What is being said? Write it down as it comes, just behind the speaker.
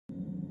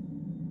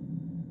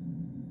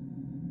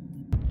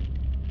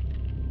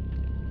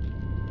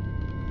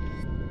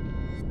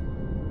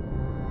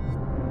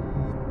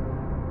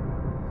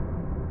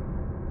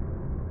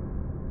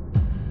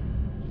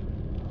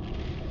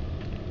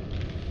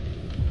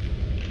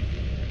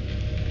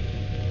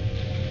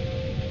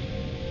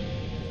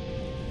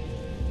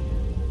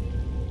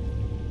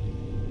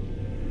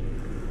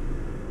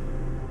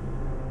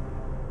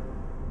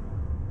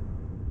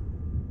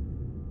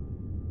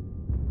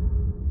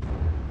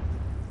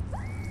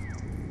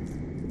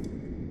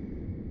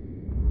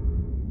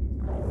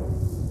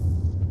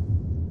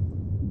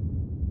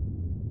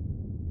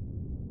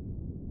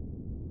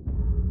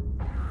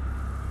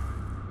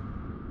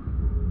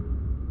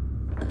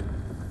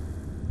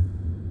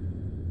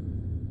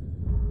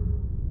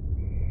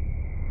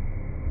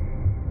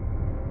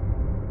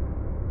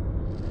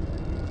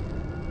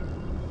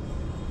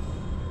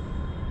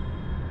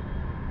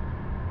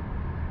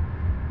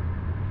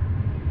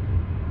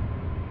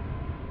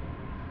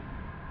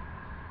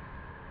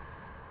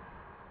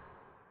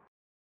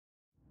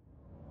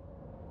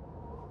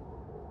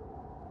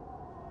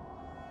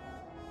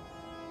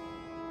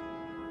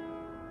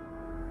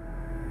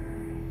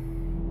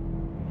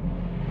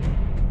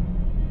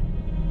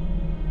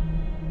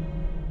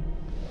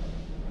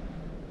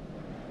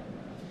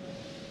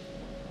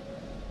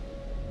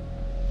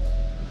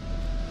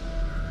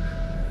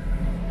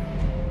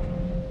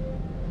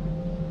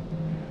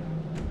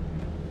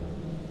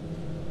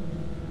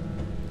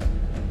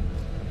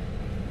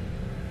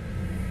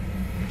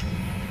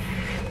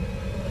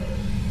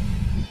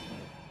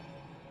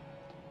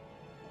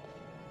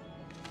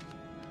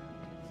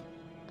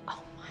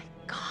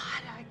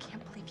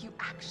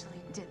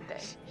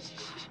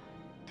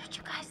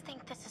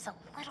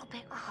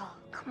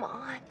come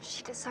on.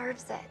 She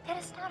deserves it. And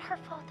it's not her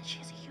fault that she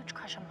has a huge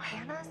crush on Mike.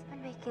 Hannah's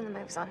been making the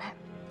moves on him.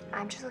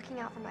 I'm just looking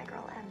out for my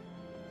girl, Em.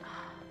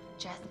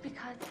 Just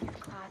because he's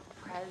class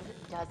prez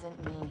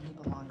doesn't mean he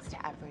belongs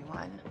to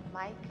everyone.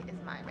 Mike is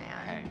my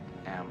man. Hey,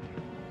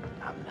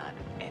 I'm not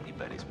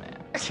anybody's man.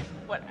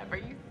 Whatever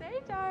you say,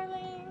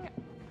 darling.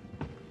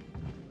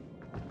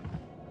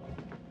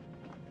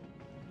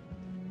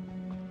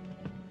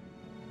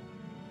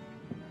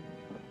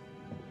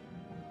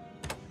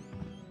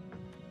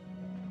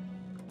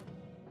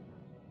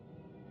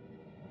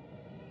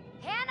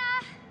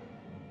 Hannah!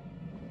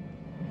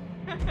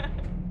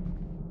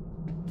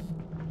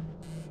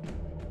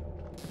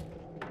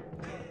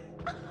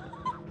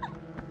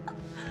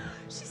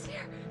 She's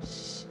here.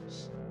 Shh,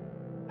 shh.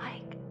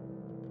 Mike.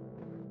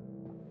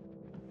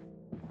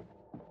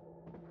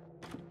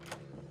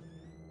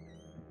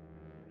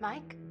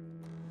 Mike?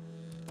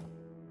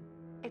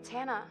 It's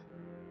Hannah.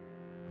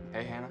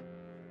 Hey, Hannah.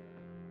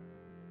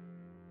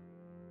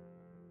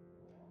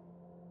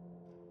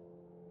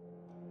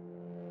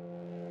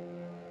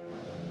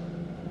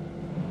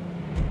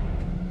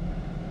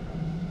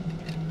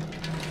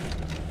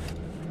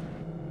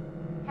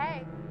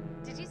 Hey,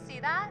 did you see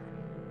that?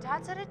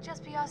 Dad said it'd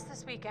just be us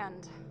this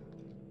weekend.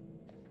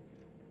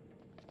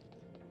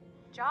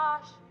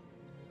 Josh.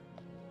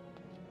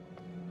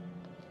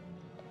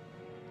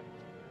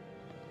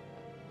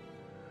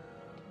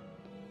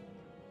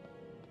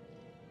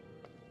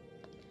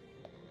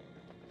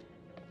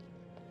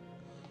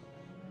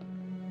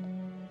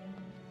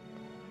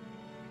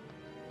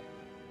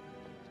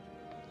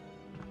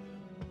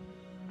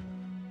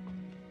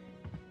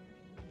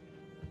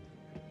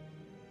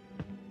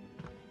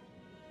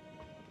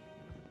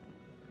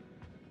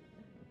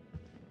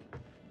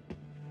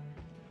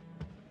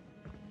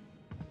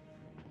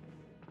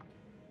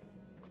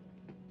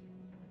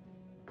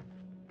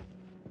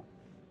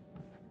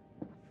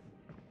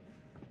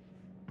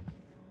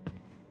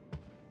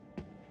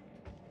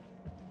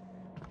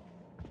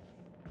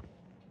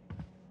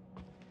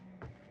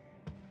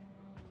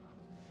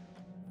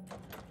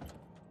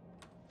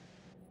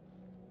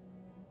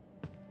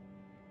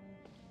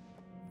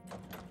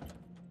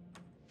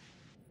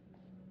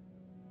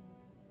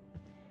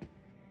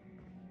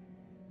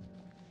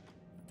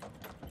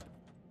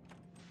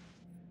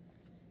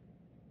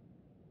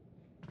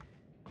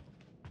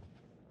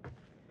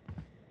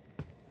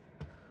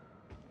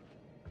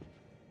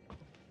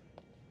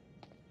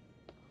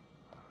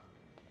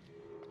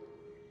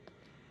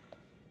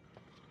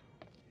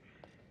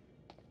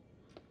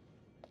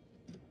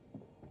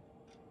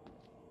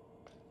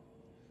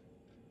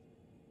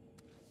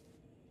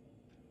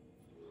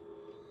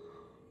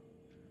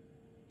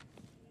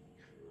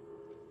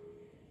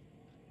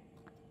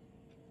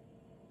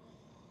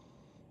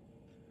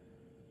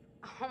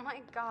 Oh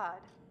my God.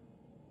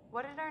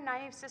 What did our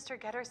naive sister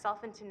get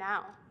herself into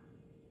now?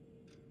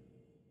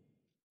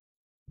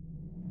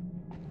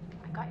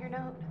 I got your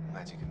note.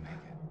 Glad you could make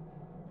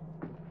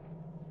it.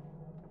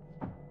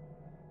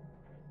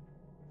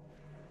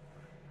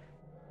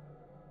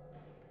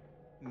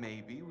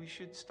 Maybe we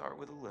should start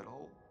with a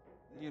little,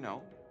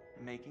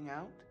 making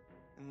out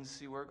and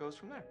see where it goes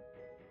from there.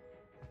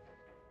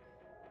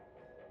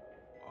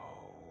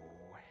 Oh,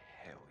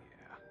 hell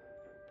yeah.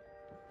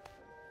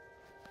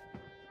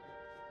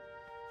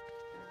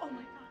 Oh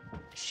my God.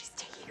 She's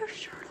taking her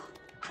shirt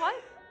off. What?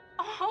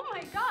 Oh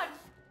my God.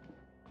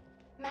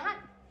 Matt,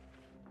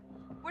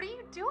 what are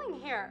you doing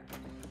here?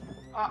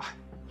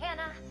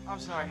 Hannah. I'm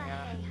sorry,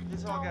 Hannah. Hey,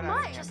 This all got don't out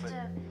of mind. hand, Just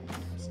a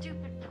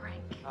stupid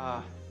prank.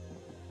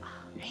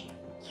 Hey.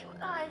 You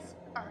guys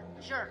are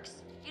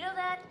jerks. You know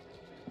that?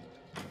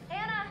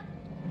 Hannah!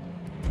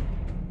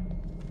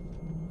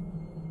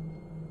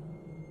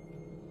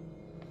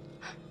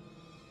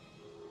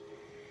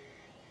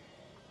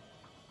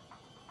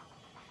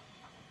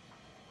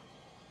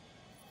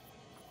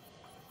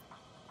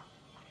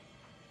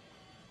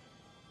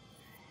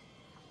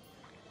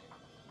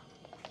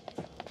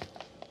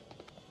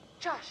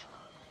 Josh.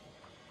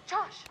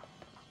 Josh.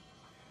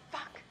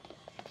 Fuck.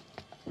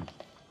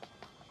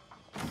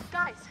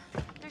 Guys,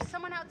 there's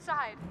someone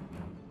outside.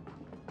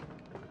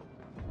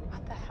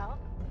 What the hell?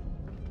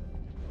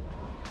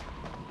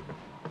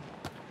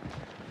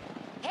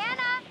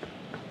 Hannah!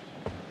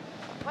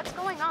 What's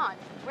going on?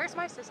 Where's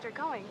my sister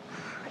going?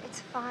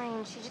 It's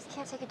fine. She just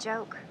can't take a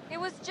joke. It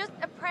was just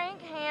a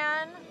prank,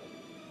 Han.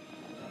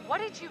 What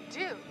did you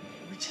do?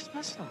 We just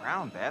messing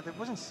around, Beth. It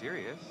wasn't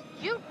serious.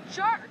 You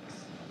jerks!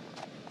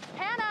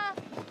 Hannah!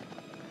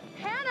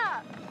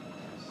 Hannah!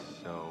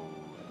 So,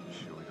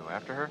 should we go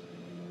after her?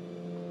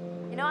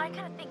 You know, I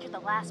kind of think you're the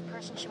last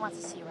person she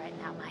wants to see right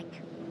now,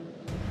 Mike.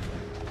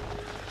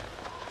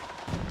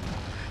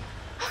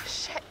 Oh,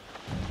 shit.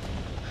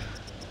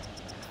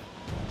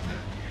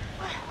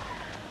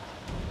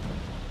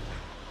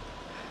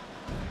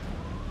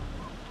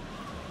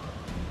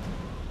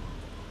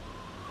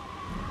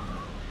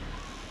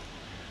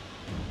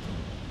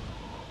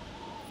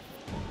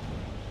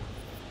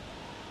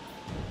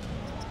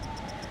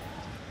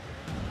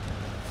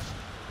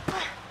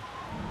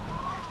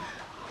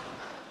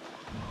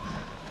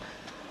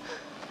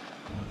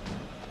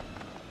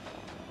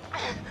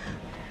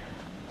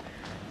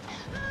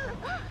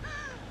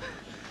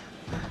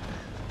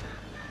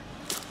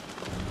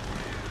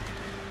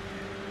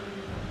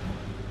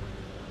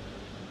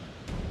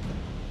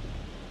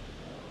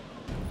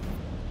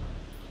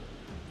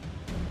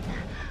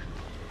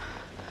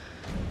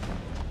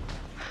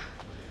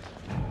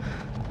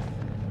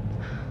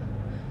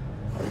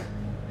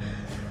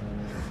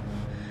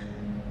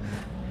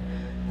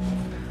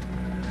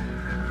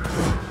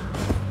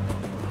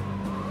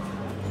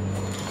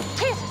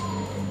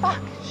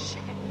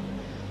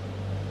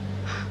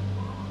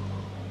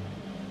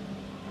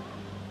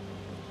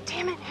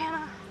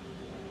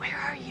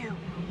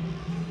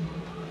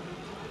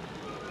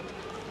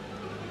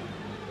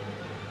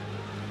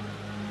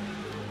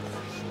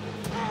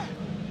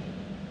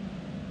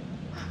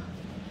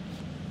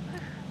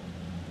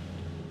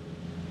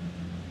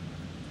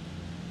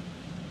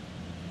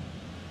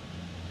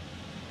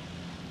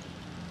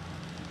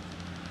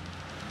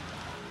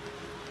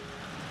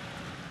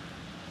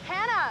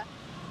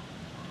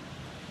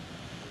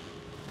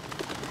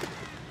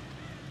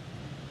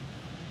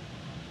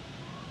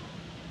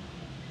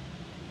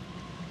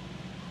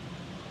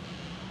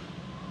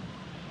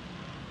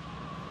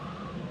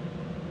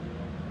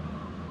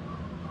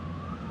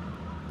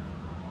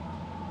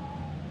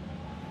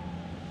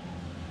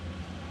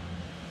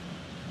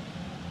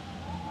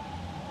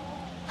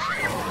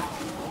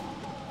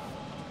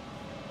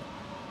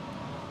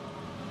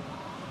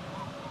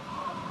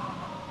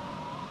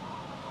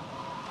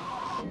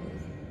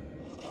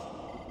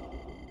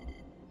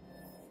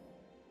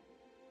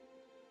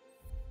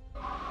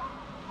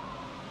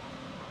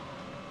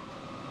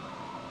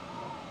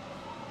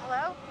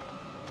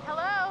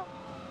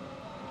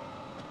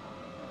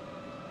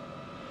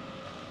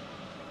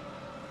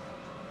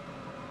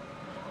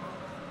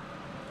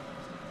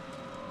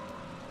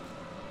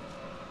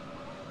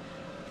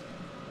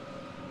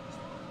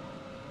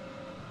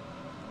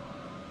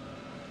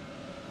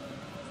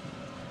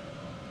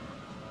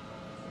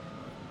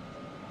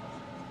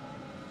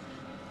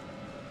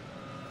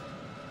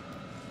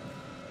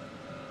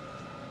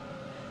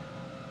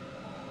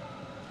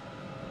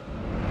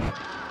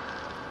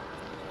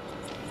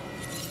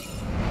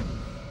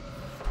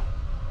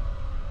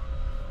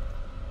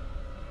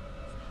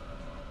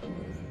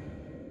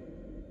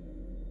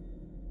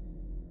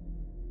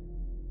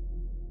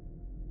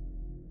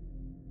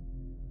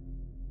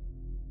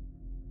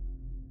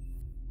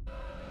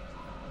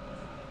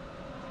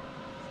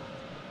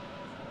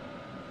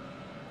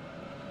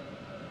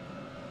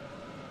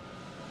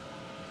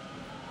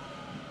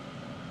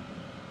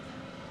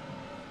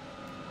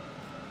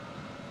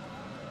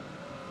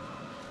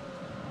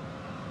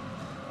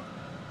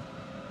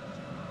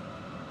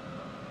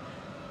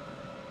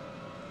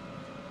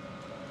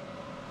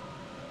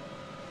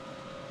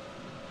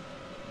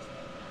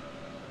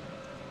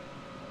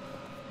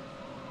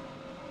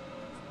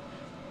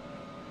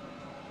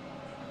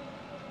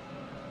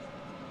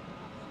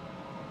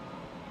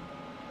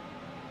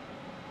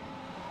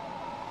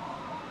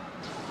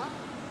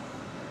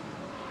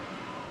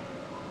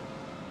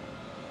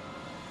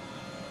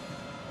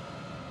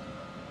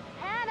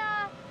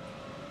 Hannah!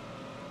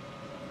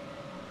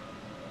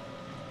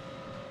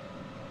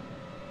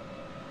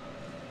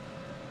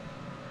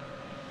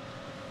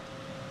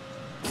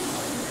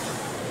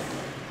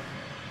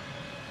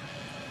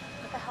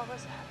 What the hell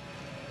was that?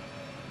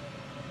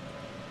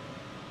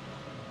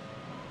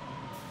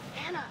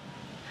 Hannah!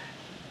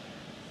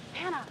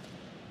 Hannah!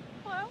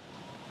 Hello?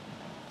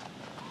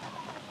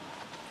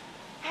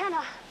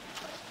 Hannah!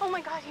 Oh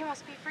my god, you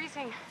must be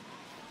freezing.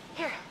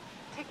 Here,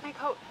 take my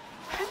coat.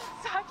 I'm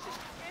such an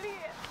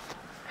idiot.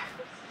 I'm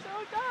so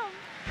dumb.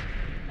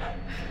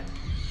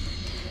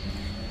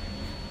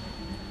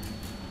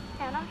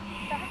 Hannah,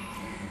 back.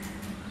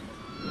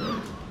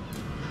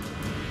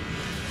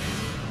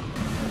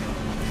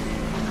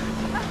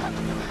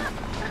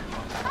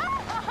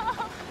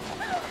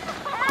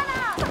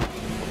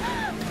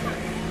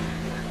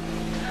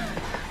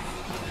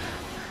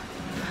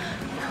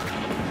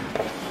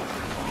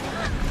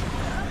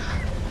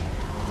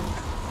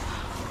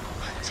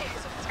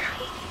 Jesus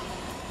Christ.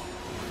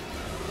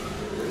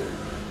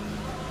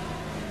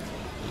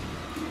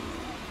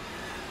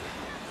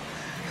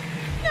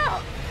 No!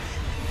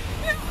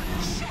 No!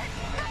 Shit!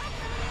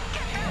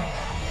 Get back!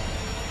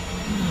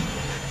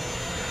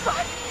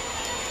 Fuck!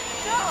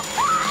 No!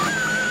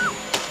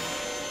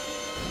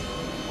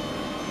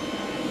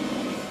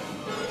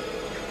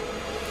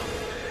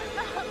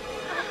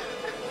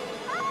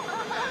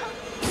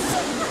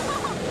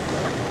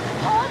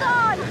 Hold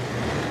on!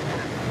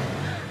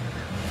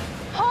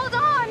 Hold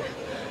on!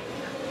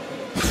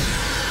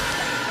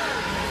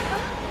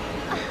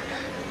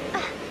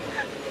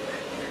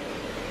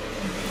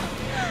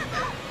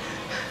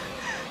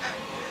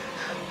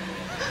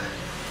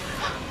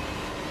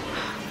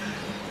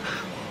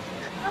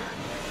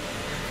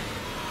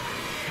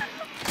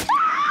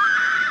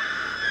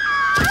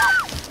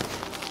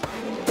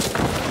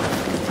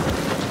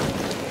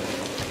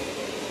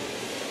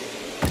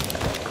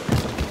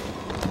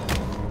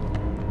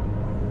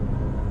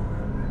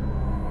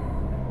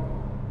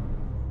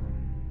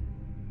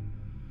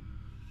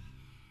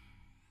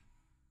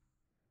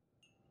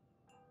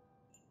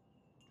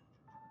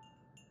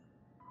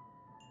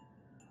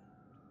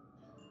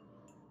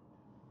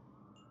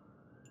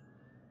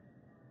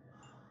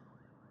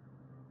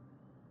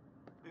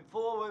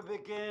 Before we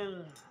begin,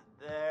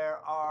 there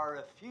are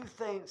a few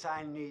things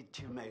I need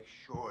to make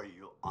sure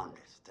you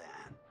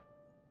understand.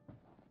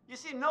 You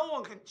see, no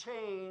one can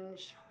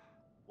change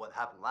what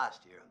happened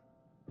last year.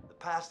 The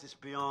past is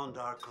beyond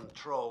our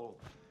control.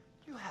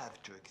 You have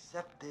to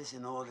accept this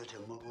in order to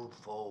move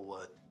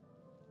forward.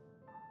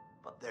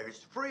 But there is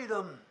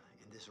freedom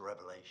in this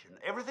revelation.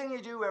 Everything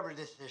you do, every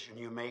decision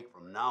you make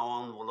from now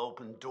on will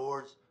open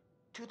doors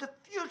to the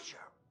future.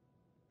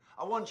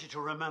 I want you to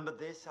remember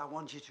this. I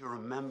want you to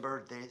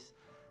remember this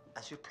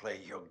as you play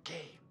your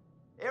game.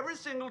 Every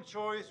single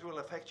choice will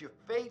affect your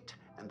fate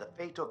and the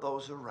fate of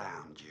those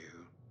around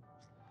you.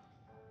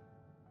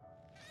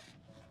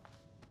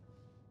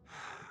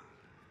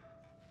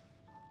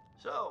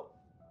 So,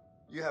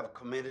 you have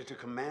committed to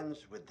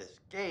commence with this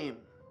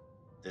game.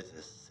 This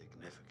is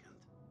significant,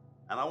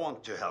 and I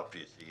want to help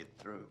you see it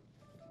through.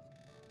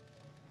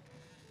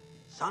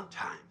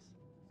 Sometimes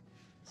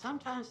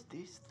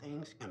these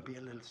things can be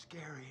a little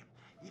scary,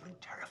 even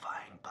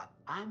terrifying, but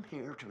I'm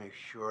here to make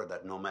sure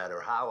that no matter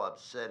how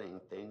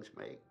upsetting things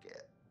may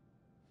get,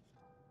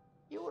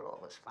 you will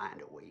always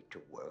find a way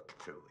to work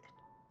through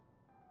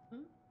it.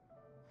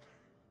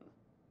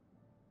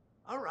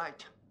 All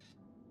right.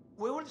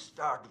 We will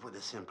start with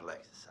a simple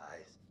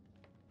exercise.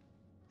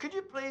 Could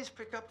you please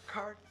pick up a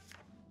card?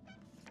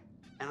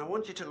 And I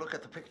want you to look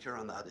at the picture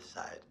on the other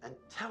side and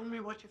tell me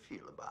what you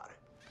feel about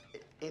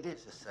it. It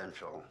is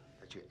essential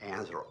that you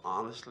answer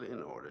honestly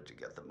in order to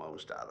get the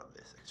most out of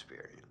this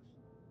experience.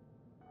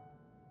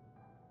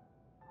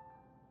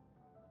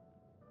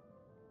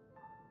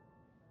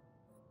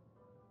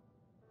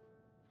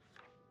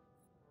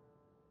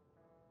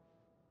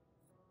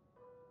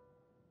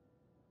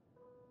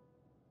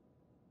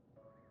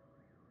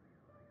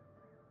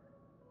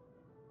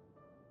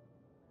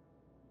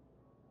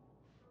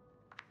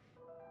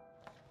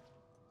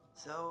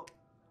 So,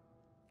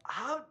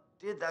 how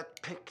did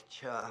that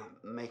picture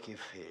make you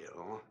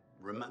feel?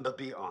 Remember,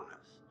 be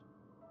honest.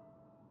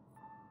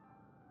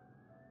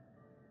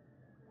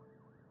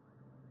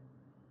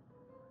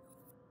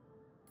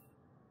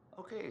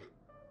 Okay,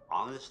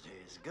 honesty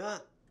is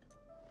good.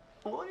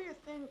 What do you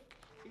think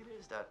it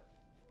is that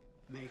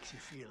makes you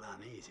feel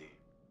uneasy?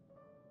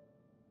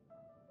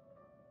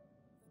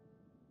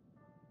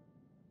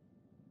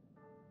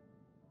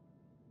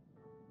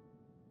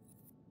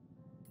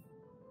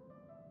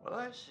 Well,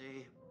 I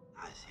see.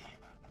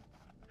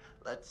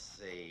 Let's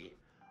say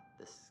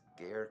the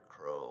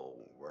Scarecrow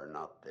were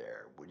not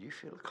there. Would you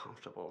feel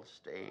comfortable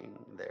staying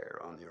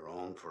there on your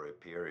own for a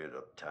period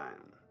of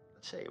time?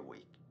 Let's say a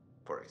week,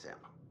 for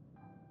example.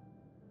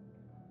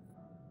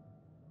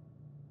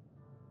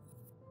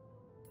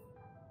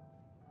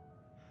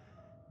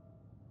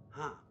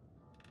 Huh.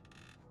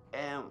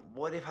 And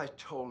what if I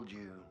told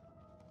you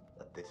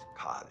that this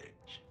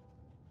cottage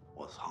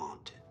was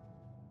haunted?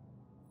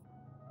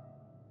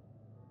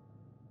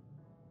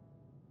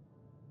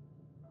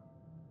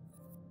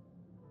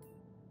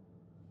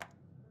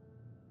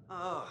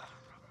 Oh.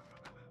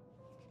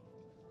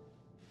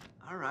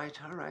 All right.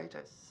 I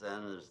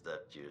sense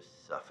that you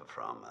suffer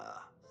from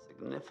a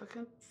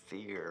significant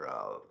fear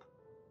of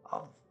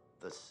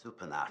the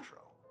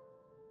supernatural.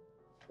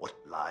 What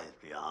lies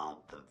beyond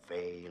the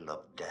veil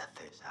of death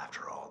is,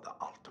 after all, the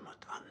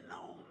ultimate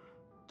unknown.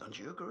 Don't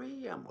you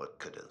agree? And what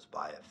could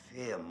inspire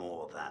fear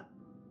more than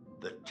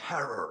the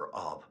terror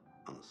of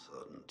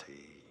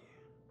uncertainty?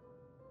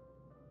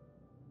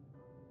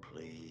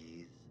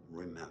 Please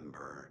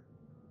remember,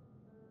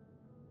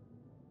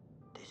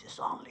 this is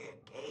only a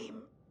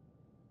game.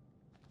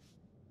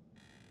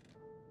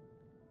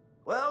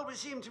 Well, we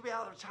seem to be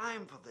out of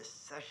time for this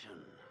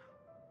session.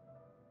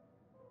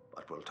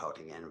 But we'll talk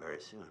again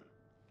very soon.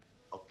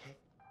 Okay?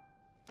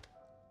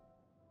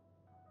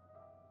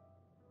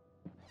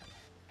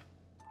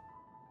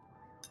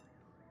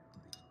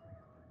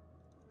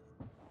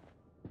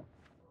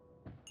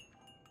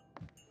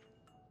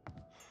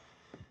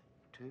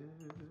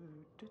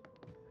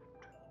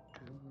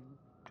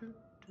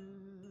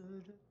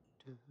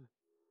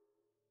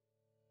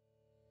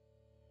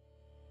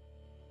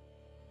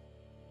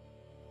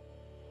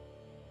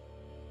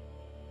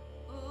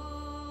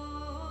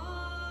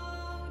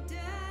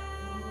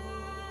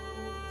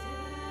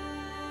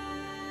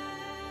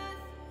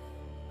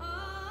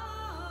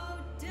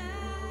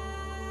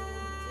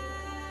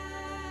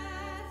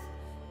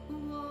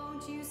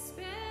 You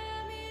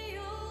spare me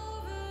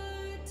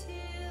over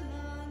till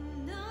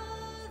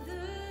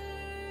another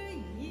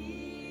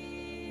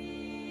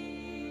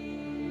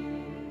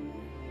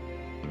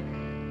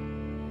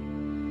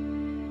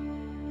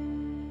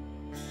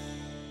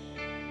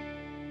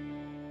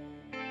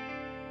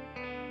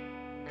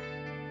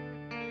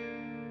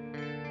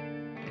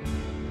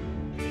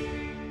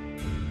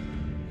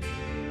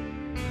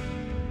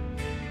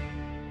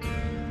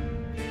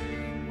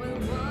Well,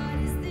 what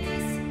is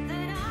this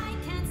that I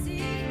can't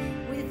see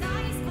with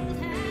ice cold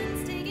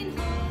hands taking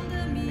hold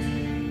of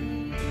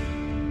me?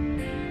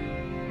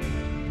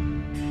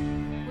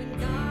 When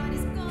God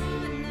is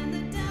gone and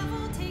the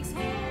devil takes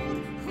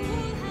hold,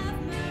 who'll have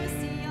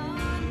mercy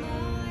on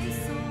my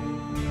soul?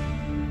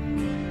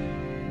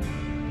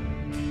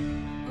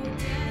 Oh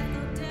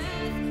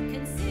death,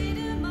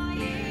 consider my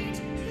age.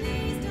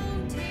 Please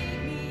don't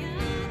take me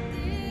at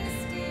this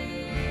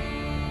stage.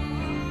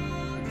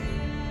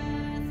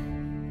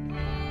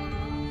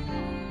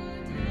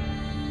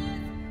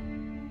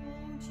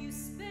 Won't you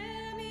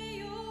spare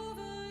me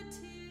over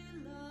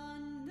till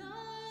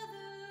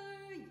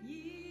another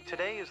year?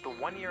 Today is the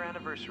one-year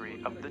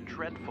anniversary of the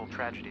dreadful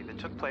tragedy that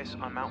took place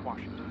on Mount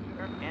Washington.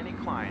 Annie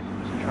Klein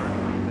was in charge of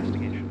the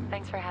investigation.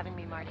 Thanks for having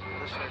me, Marty.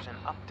 Listeners, an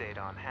update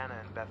on Hannah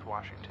and Beth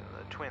Washington,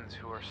 the twins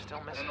who are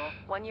still missing.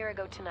 1 year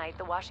ago tonight,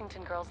 the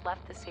Washington girls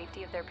left the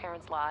safety of their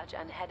parents' lodge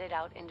and headed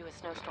out into a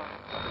snowstorm.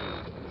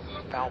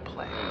 Foul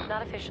play.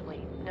 Not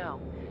officially,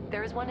 no.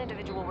 There is one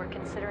individual we're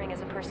considering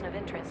as a person of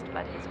interest,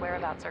 but his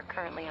whereabouts are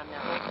currently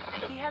unknown.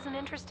 He has an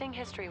interesting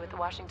history with the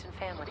Washington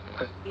family.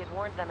 He had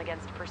warned them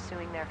against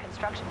pursuing their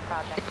construction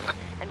project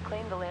and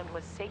claimed the land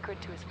was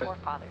sacred to his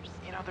forefathers.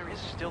 You know, there is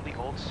still the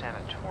old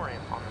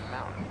sanatorium on the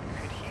mountain.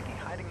 Could he be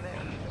hiding there?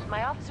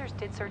 My officers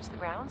did search the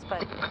grounds,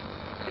 but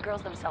the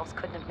girls themselves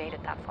couldn't have made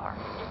it that far.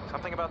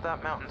 Something about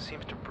that mountain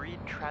seems to breed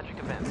tragic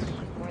events.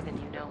 More than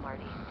you know,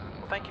 Marty.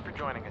 Well, thank you for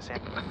joining us,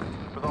 Annie.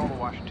 With all the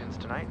Washingtons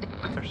tonight,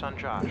 their son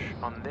Josh,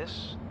 on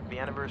this, the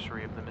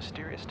anniversary of the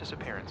mysterious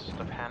disappearance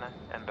of Hannah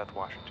and Beth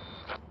Washington.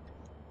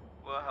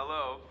 Well,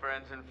 hello,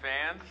 friends and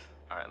fans.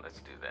 All right, let's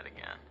do that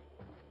again.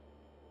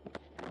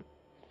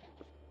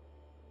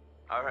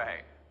 All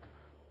right.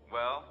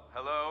 Well,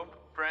 hello,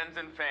 friends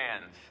and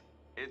fans.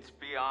 It's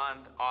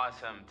beyond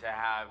awesome to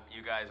have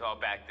you guys all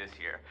back this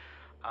year.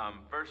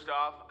 First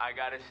off, I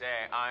gotta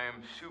say, I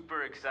am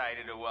super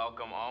excited to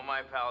welcome all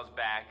my pals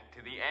back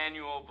to the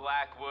annual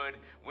Blackwood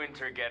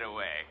Winter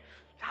Getaway.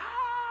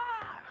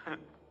 Ah!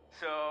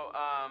 So,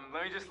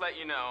 let me just let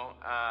you know,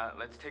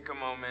 let's take a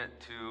moment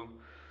to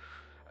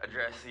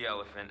address the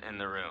elephant in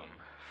the room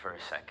for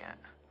a second.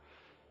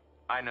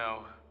 I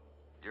know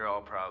you're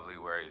all probably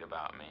worried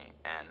about me,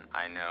 and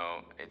I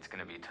know it's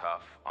gonna be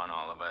tough on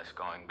all of us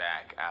going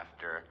back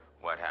after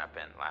what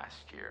happened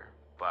last year,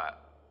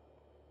 but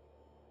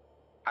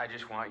I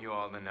just want you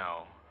all to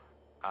know,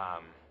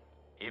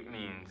 it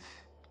means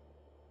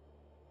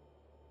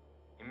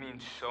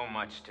so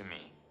much to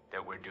me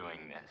that we're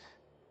doing this.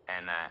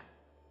 And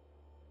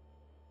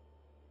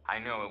I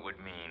know it would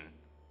mean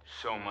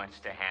so much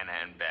to Hannah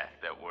and Beth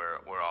that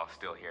we're all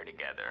still here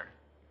together,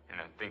 you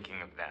know,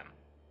 thinking of them.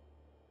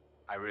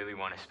 I really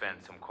want to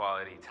spend some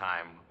quality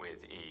time with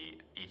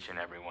each and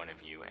every one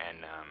of you and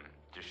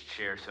just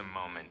share some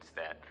moments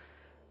that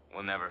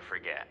we'll never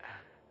forget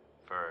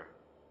for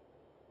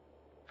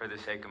the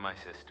sake of my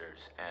sisters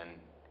and,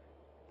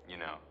 you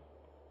know.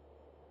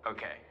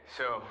 Okay,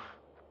 so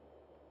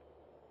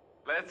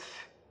let's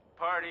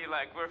party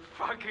like we're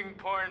fucking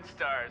porn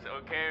stars,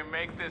 okay? And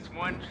make this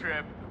one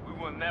trip we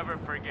will never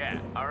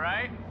forget, all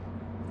right?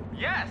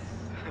 Yes!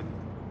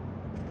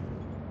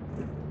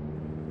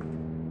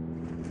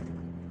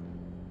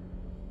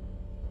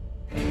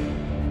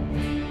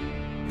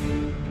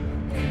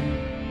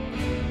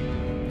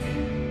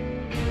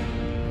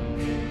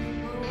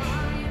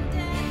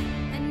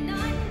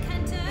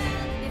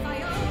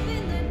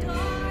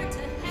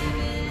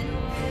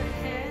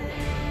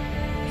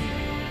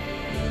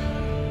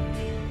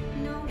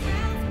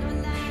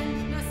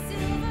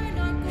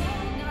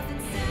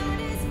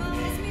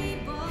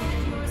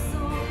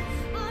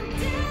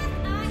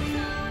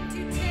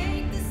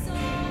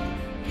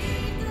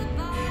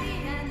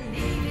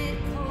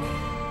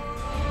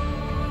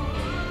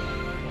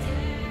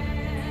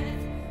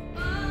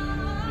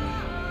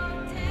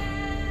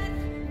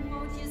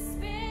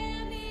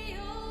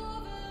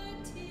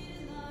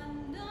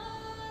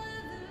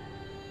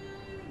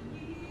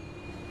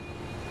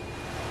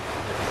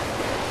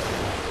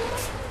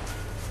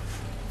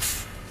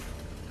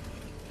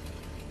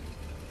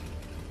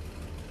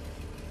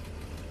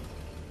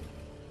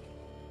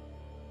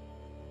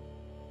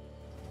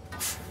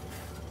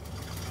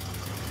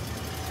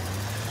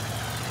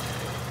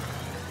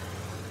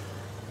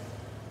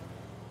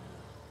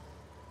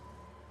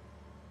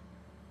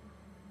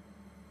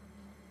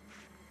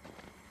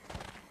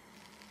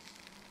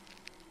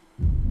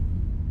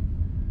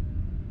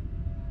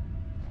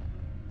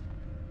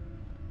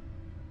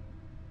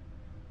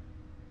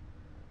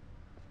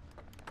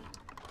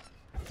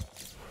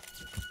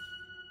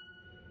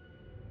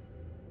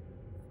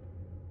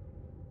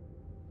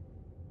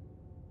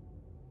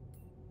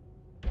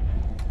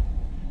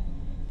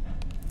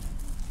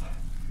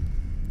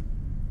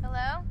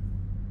 Hello?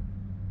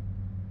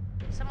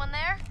 Someone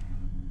there?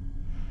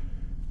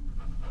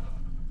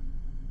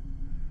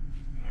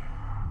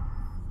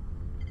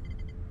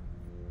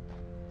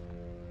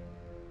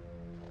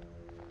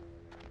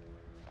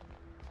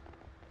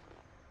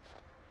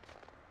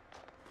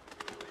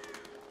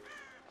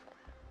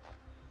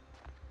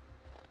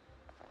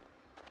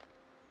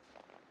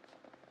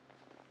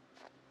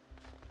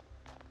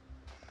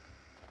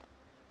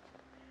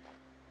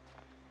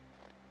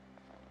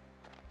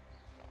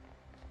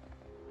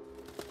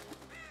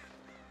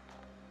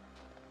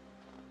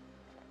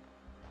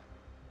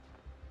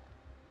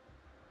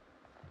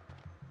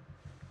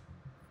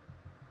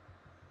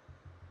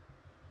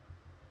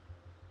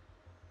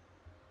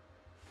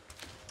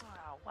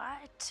 Oh,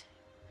 what?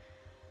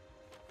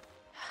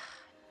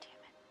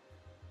 Damn it.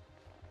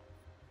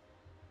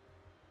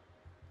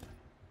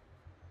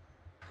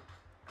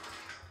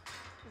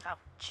 Oh,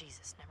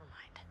 Jesus, never mind.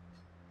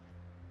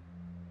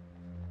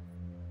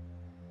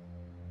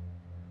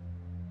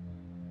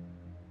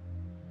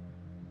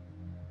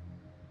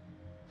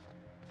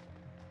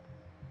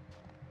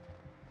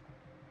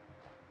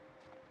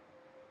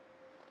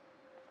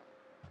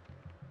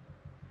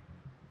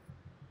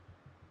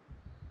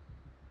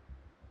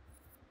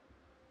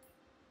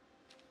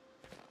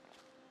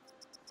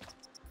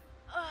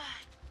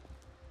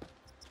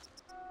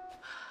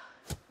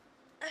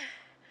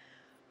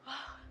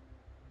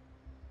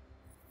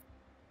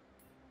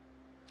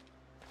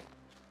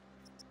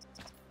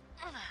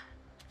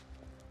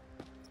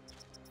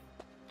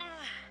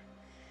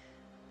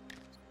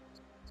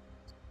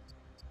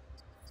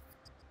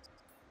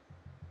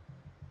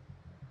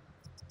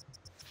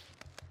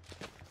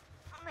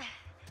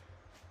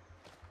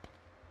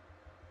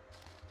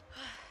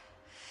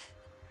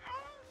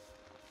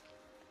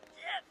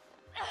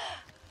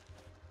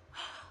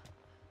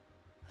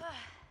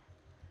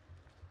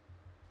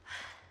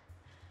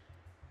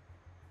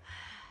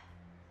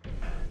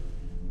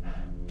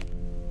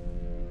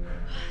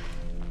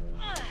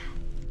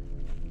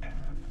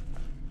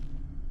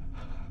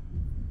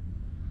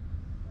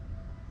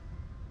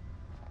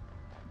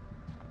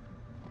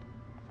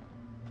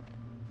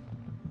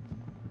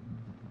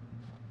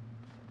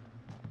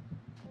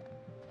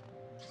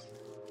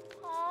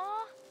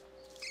 Aw.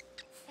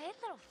 Hey,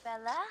 little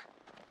fella.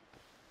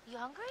 You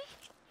hungry?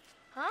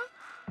 Huh?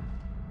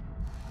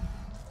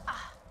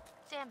 Ah,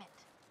 damn it.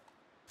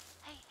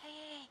 Hey, hey,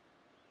 hey.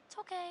 It's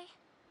okay.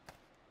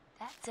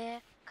 That's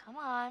it. Come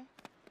on.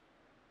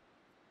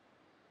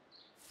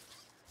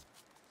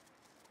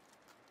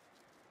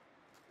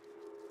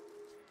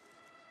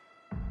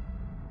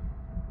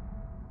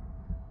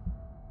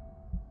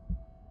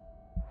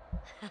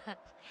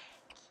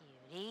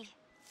 Cutie.